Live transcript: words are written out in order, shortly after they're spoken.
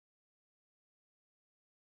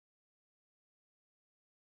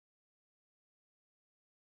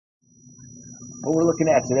What we're looking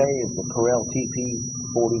at today is the Carell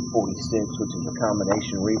PP4046, which is a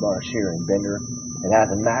combination rebar, shear, and bender. It has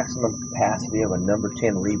a maximum capacity of a number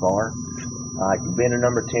 10 rebar. It can bend a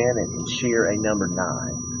number 10 and shear a number 9.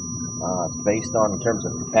 It's based on, in terms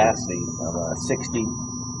of capacity, of a 60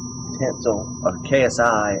 tensile or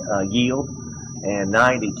KSI yield and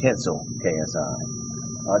 90 tensile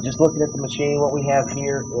KSI. Just looking at the machine, what we have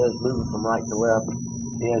here is moving from right to left.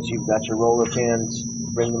 Is you've got your roller pins,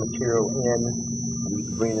 bring the material in, and you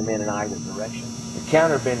can bring them in either direction. The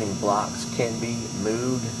counterbending blocks can be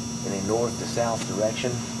moved in a north to south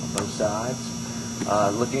direction on both sides.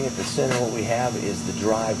 Looking at the center, what we have is the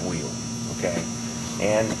drive wheel, okay?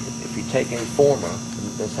 And if you take a former,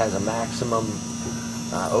 this has a maximum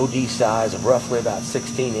OD size of roughly about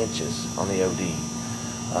 16 inches on the OD,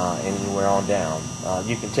 anywhere on down.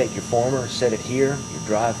 You can take your former, set it here,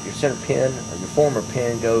 your center pin, or your former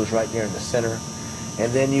pin goes right there in the center,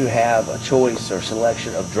 and then you have a choice or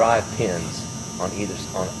selection of drive pins on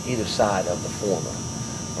either side of the former.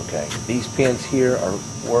 Okay, these pins here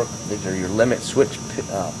these are your limit switch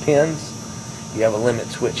pins. You have a limit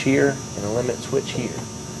switch here and a limit switch here.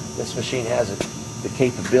 This machine has the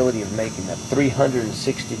capability of making a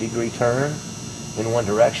 360-degree turn in one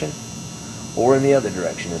direction or in the other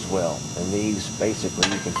direction as well. And these, basically,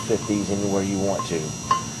 you can fit these anywhere you want to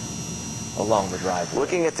along the driveway.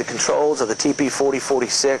 Looking at the controls of the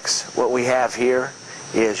TP4046, what we have here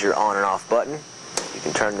is your on and off button. You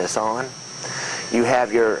can turn this on. You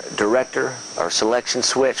have your director or selection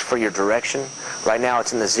switch for your direction. Right now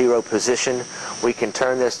it's in the 0 position. We can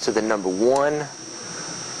turn this to the number 1,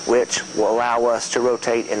 which will allow us to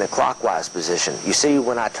rotate in the clockwise position. You see,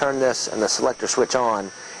 when I turn this and the selector switch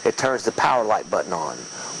on, it turns the power light button on.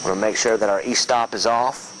 We'll make sure that our e-stop is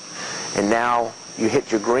off, and now you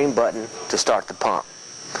hit your green button to start the pump.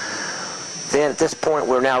 Then at this point,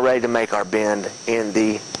 we're now ready to make our bend in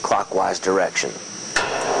the clockwise direction.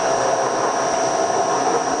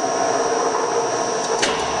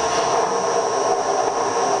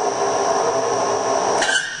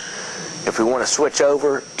 If we want to switch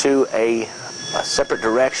over to a separate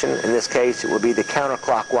direction, in this case it would be the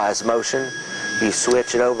counterclockwise motion. You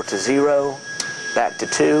switch it over to 0, back to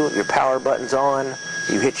 2, your power button's on,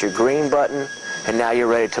 you hit your green button, and now you're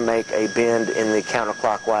ready to make a bend in the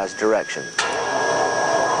counterclockwise direction.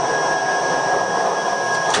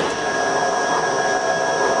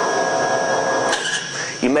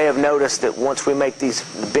 You may have noticed that once we make these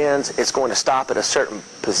bends, it's going to stop at a certain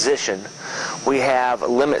position. We have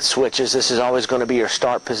limit switches. This is always going to be your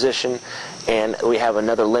start position, and we have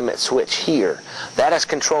another limit switch here. That is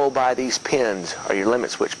controlled by these pins, or your limit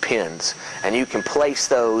switch pins, and you can place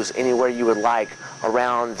those anywhere you would like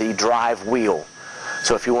around the drive wheel.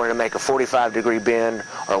 So if you wanted to make a 45-degree bend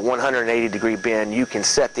or a 180-degree bend, you can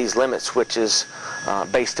set these limit switches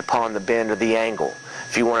based upon the bend or the angle.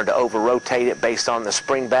 If you wanted to over-rotate it based on the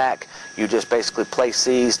spring back, you just basically place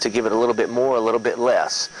these to give it a little bit more, a little bit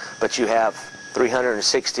less. But you have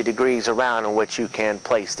 360 degrees around in which you can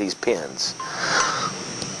place these pins.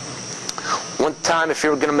 One time, if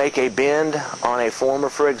you're going to make a bend on a former,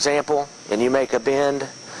 for example, and you make a bend,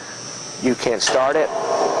 you can start it.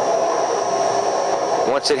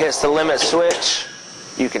 Once it hits the limit switch,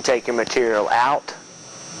 you can take your material out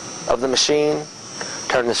of the machine,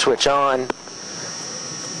 turn the switch on,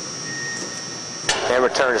 and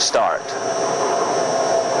return to start.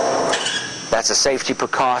 That's a safety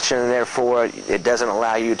precaution, and therefore it doesn't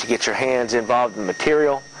allow you to get your hands involved in the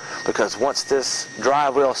material, because once this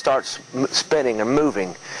drive wheel starts spinning and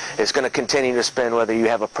moving, it's going to continue to spin whether you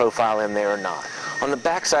have a profile in there or not. On the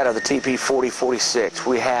back side of the TP4046,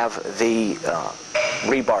 we have the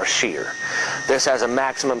REBAR shear. This has a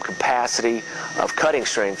maximum capacity of cutting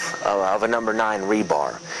strength of a number 9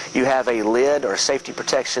 rebar. You have a lid or safety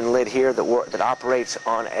protection lid here that operates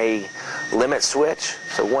on a limit switch.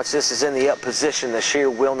 So once this is in the up position, the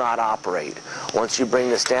shear will not operate. Once you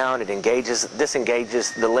bring this down, it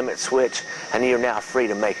disengages the limit switch, and you're now free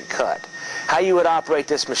to make a cut. How you would operate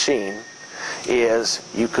this machine is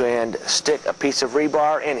you can stick a piece of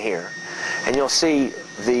rebar in here, and you'll see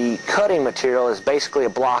the cutting material is basically a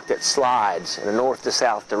block that slides in a north to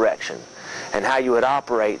south direction. And how you would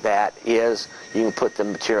operate that is you can put the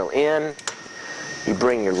material in, you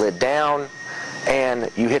bring your lid down,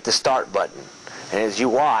 and you hit the start button. And as you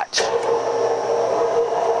watch,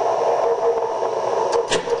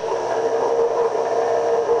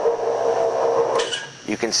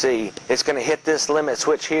 you can see it's going to hit this limit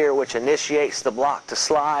switch here, which initiates the block to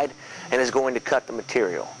slide and is going to cut the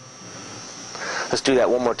material. Let's do that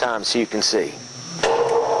one more time so you can see.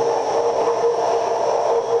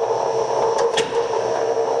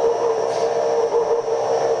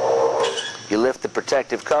 the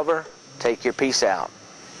protective cover, take your piece out.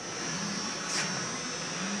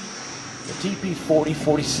 The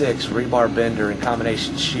TP4046 rebar bender in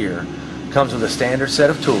combination shear comes with a standard set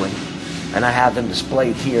of tooling, and I have them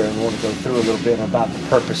displayed here, and we're going to go through a little bit about the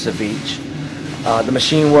purpose of each. The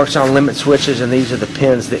machine works on limit switches, and these are the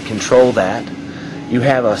pins that control that. You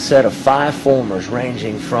have a set of 5 formers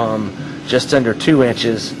ranging from just under 2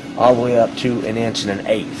 inches all the way up to 1 1/8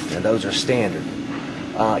 inches, and those are standard.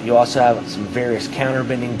 You also have some various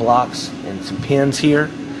counterbending blocks and some pins here.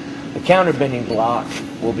 The counterbending block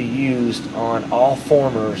will be used on all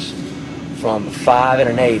formers from 5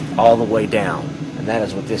 1/8 all the way down, and that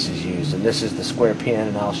is what this is used. And this is the square pin,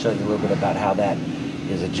 and I'll show you a little bit about how that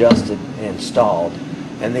is adjusted and installed.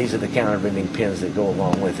 And these are the counterbending pins that go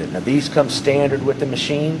along with it. Now these come standard with the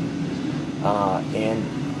machine, and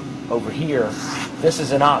over here, this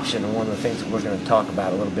is an option, and one of the things that we're going to talk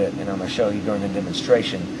about a little bit, and I'm going to show you during the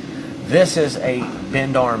demonstration. This is a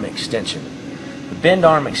bend arm extension. The bend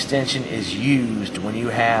arm extension is used when you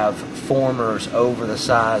have formers over the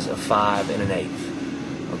size of 5 1/8.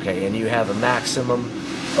 Okay, and you have a maximum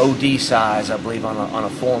OD size, I believe, on a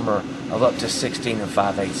former of up to 16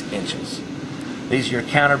 5/8 inches. These are your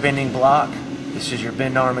counterbending block, this is your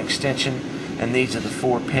bend arm extension, and these are the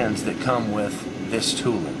 4 pins that come with this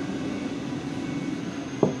tooling.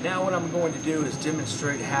 Now what I'm going to do is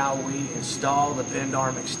demonstrate how we install the bend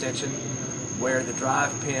arm extension, where the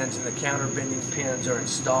drive pins and the counterbending pins are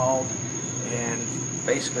installed, and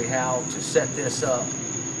basically how to set this up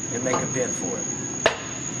and make a bend for it.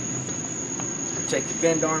 Take the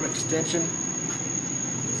bend arm extension.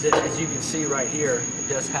 As you can see right here, it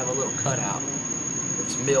does have a little cutout.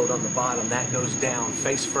 It's milled on the bottom. That goes down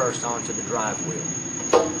face first onto the drive wheel.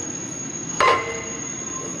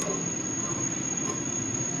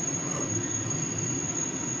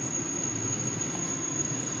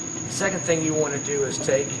 The second thing you want to do is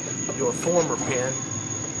take your former pin,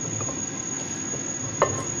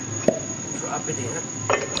 drop it in.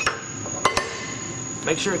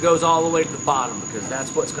 Make sure it goes all the way to the bottom, because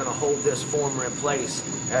that's what's going to hold this former in place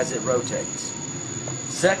as it rotates.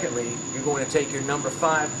 Secondly, you're going to take your number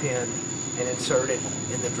 5 pin and insert it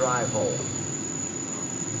in the drive hole.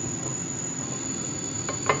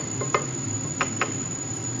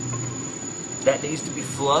 That needs to be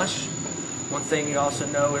flush. One thing you also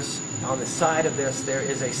notice on the side of this, there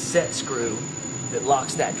is a set screw that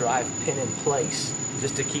locks that drive pin in place,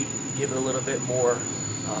 just to give it a little bit more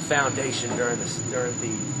foundation during the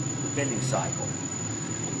bending cycle.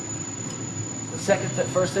 The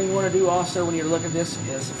first thing you want to do also when you look at this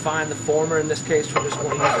is find the former. In this case, we're just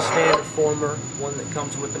going to use a standard former, one that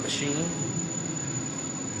comes with the machine.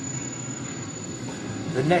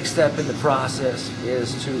 The next step in the process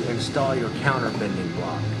is to install your counterbending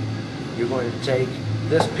block. You're going to take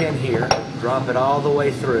this pin here, drop it all the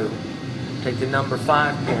way through, take the number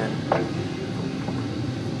 5 pin,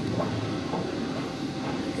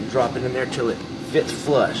 and drop it in there till it fits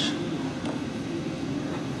flush.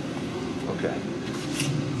 Okay.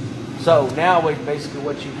 So now basically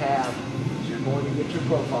what you have is you're going to get your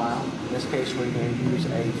profile. In this case, we're going to use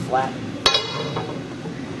a flat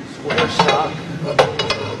square stock.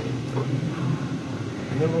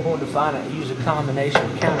 And then we're going to use a combination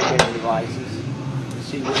of counterbending devices to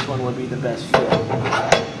see which one would be the best fit.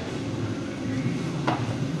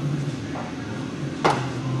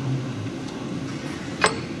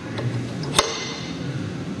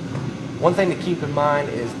 One thing to keep in mind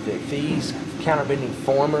is that these counterbending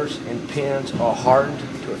formers and pins are hardened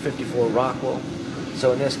to a 54 Rockwell.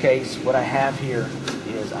 So in this case, what I have here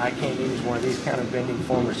is I can use one of these counterbending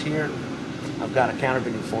formers here. I've got a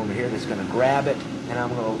counterbending former here that's going to grab it, and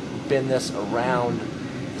I'm going to bend this around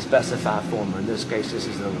the specified former. In this case, this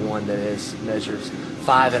is the one that measures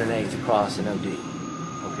 5 1/8 across an OD.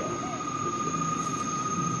 Okay.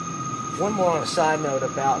 One more on a side note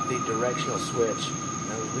about the directional switch.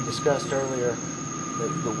 We discussed earlier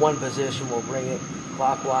that the one position will bring it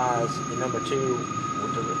clockwise, the number 2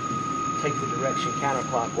 will take the direction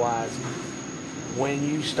counterclockwise. When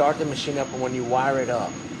you start the machine up and when you wire it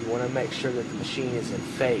up, you want to make sure that the machine is in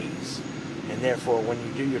phase. And therefore, when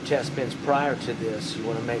you do your test bends prior to this, you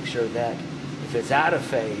want to make sure that if it's out of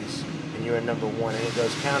phase and you're in number 1 and it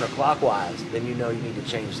goes counterclockwise, then you know you need to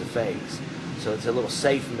change the phase. So it's a little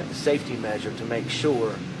safety measure to make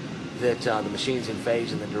sure that the machine's in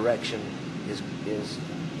phase and the direction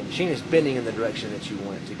the machine is bending in the direction that you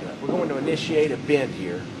want it to go. We're going to initiate a bend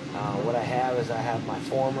here. What I have is I have my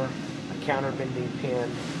former, a counterbending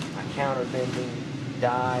pin, a counterbending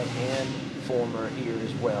die, and former here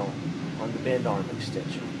as well on the bend arm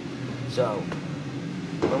extension. So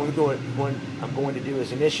What I'm going to do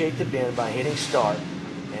is initiate the bend by hitting start,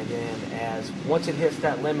 and then once it hits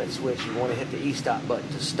that limit switch, you want to hit the E-stop button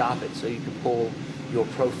to stop it so you can pull your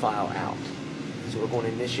profile out. So we're going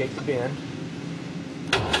to initiate the bend.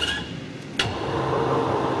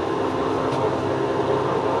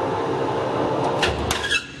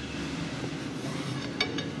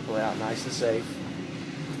 Pull it out nice and safe.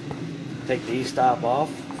 Take the E-stop off.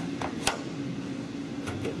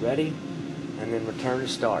 Get ready, and then return to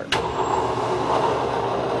start.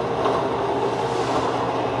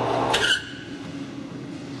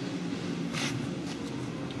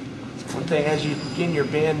 One thing, as you begin your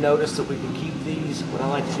bend, notice that we can keep these. What I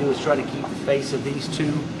like to do is try to keep the face of these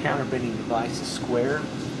two counterbending devices square.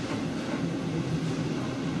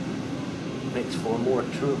 Makes for more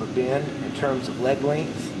true of a bend in terms of leg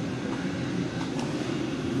length.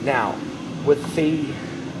 Now, with the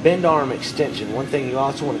bend arm extension, one thing you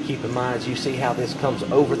also want to keep in mind is you see how this comes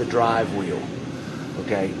over the drive wheel.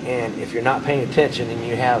 Okay, and if you're not paying attention and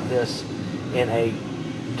you have this in a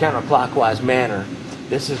counterclockwise manner,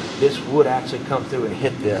 this would actually come through and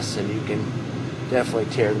hit this, and you can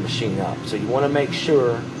definitely tear the machine up. So you want to make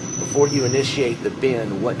sure before you initiate the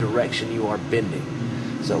bend what direction you are bending.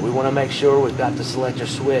 So we want to make sure we've got the selector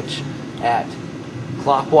switch at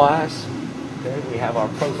clockwise. Okay, we have our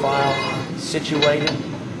profile situated.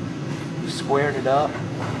 We've squared it up.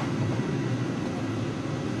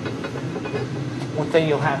 One thing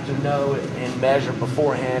you'll have to know and measure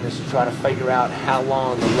beforehand is to try to figure out how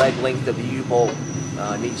long the leg length of the U-bolt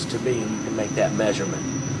needs to be, and you can make that measurement.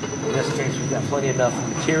 In this case, we've got plenty enough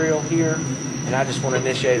material here, and I just want to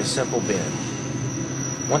initiate a simple bend.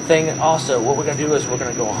 One thing also, what we're going to do is we're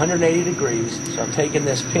going to go 180 degrees. So I'm taking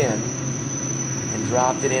this pin and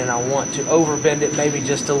dropped it in. I want to overbend it maybe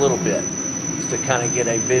just a little bit, just to kind of get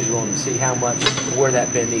a visual and see how much, where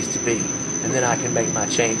that bend needs to be. And then I can make my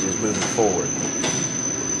changes moving forward.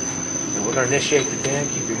 And we're going to initiate the bend.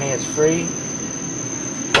 Keep your hands free.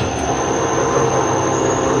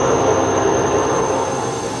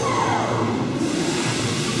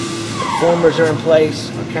 Formers are in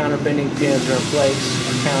place, our counterbending pins are in place,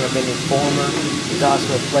 our counterbending former is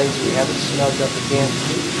also in place. We have it snugged up against.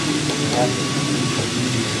 We have it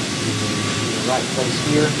in the right place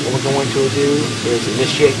here. What we're going to do is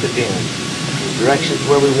initiate the bend. Directions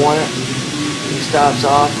where we want it. E-stop's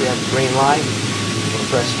off, we have the green light. We're going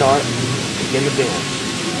to press start, begin the bend.